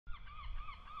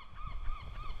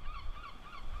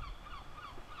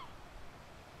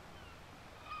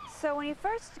So when you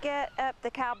first get up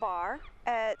the cow bar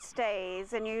at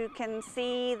Staithes, and you can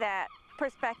see that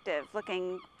perspective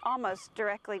looking almost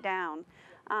directly down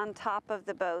on top of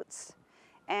the boats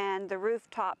and the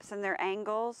rooftops and their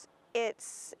angles,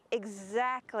 it's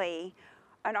exactly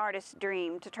an artist's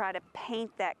dream to try to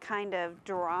paint that kind of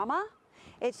drama.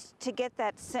 It's to get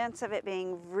that sense of it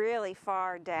being really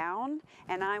far down,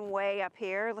 and I'm way up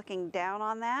here looking down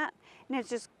on that, and it's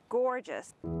just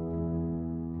gorgeous.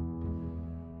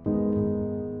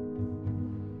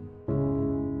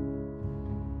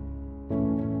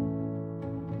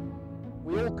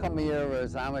 We all come here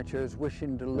as amateurs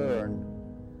wishing to learn,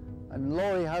 and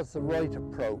Lori has the right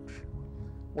approach.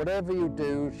 Whatever you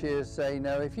do, she'll say,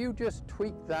 now if you just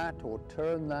tweak that or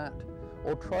turn that,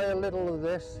 or try a little of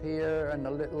this here and a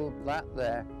little that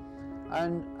there,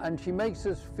 and she makes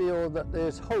us feel that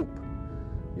there's hope,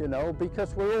 you know,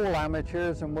 because we're all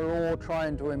amateurs and we're all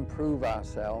trying to improve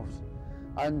ourselves,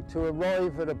 and to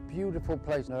arrive at a beautiful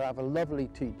place and have a lovely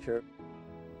teacher.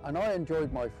 And I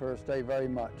enjoyed my first day very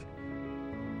much.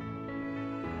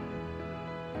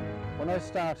 When I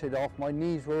started off, my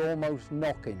knees were almost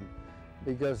knocking,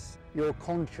 because you're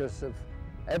conscious of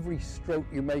every stroke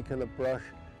you make of the brush,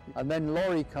 and then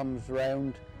Lori comes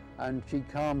round and she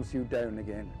calms you down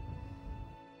again.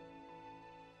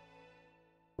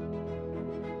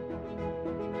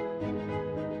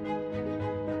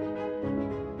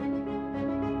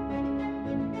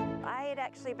 I had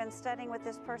actually been studying with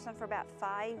this person for about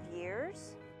 5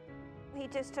 years. He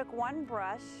just took one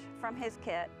brush from his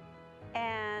kit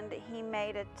and he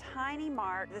made a tiny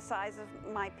mark the size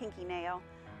of my pinky nail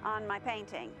on my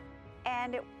painting.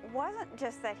 And it wasn't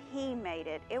just that he made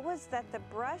it, it was that the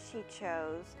brush he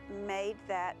chose made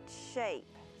that shape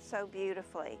so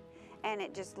beautifully, and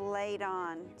it just laid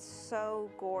on so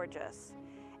gorgeous.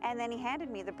 And then he handed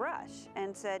me the brush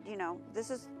and said, you know, this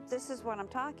is what I'm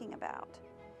talking about.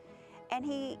 And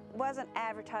he wasn't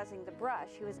advertising the brush,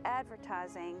 he was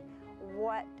advertising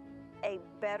what a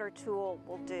better tool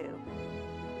will do.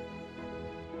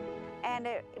 And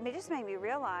it just made me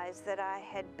realize that I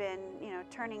had been, you know,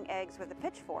 turning eggs with a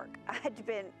pitchfork.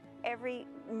 Every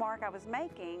mark I was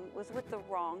making was with the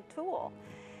wrong tool.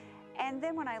 And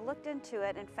then when I looked into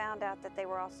it and found out that they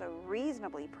were also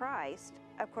reasonably priced,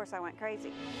 of course I went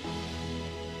crazy.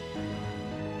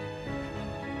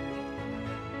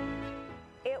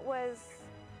 It was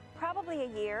probably a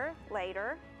year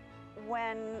later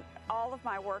when all of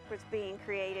my work was being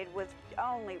created with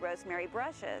only Rosemary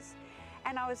brushes.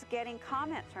 And I was getting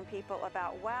comments from people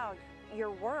about, wow,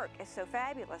 your work is so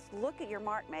fabulous. Look at your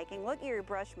mark making, look at your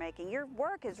brush making. Your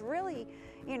work has really,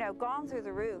 you know, gone through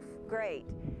the roof, great.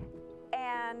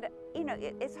 And, you know,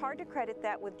 it's hard to credit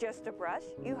that with just a brush.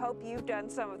 You hope you've done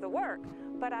some of the work.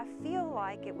 But I feel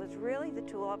like it was really the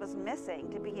tool I was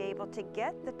missing to be able to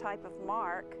get the type of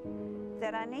mark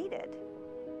that I needed.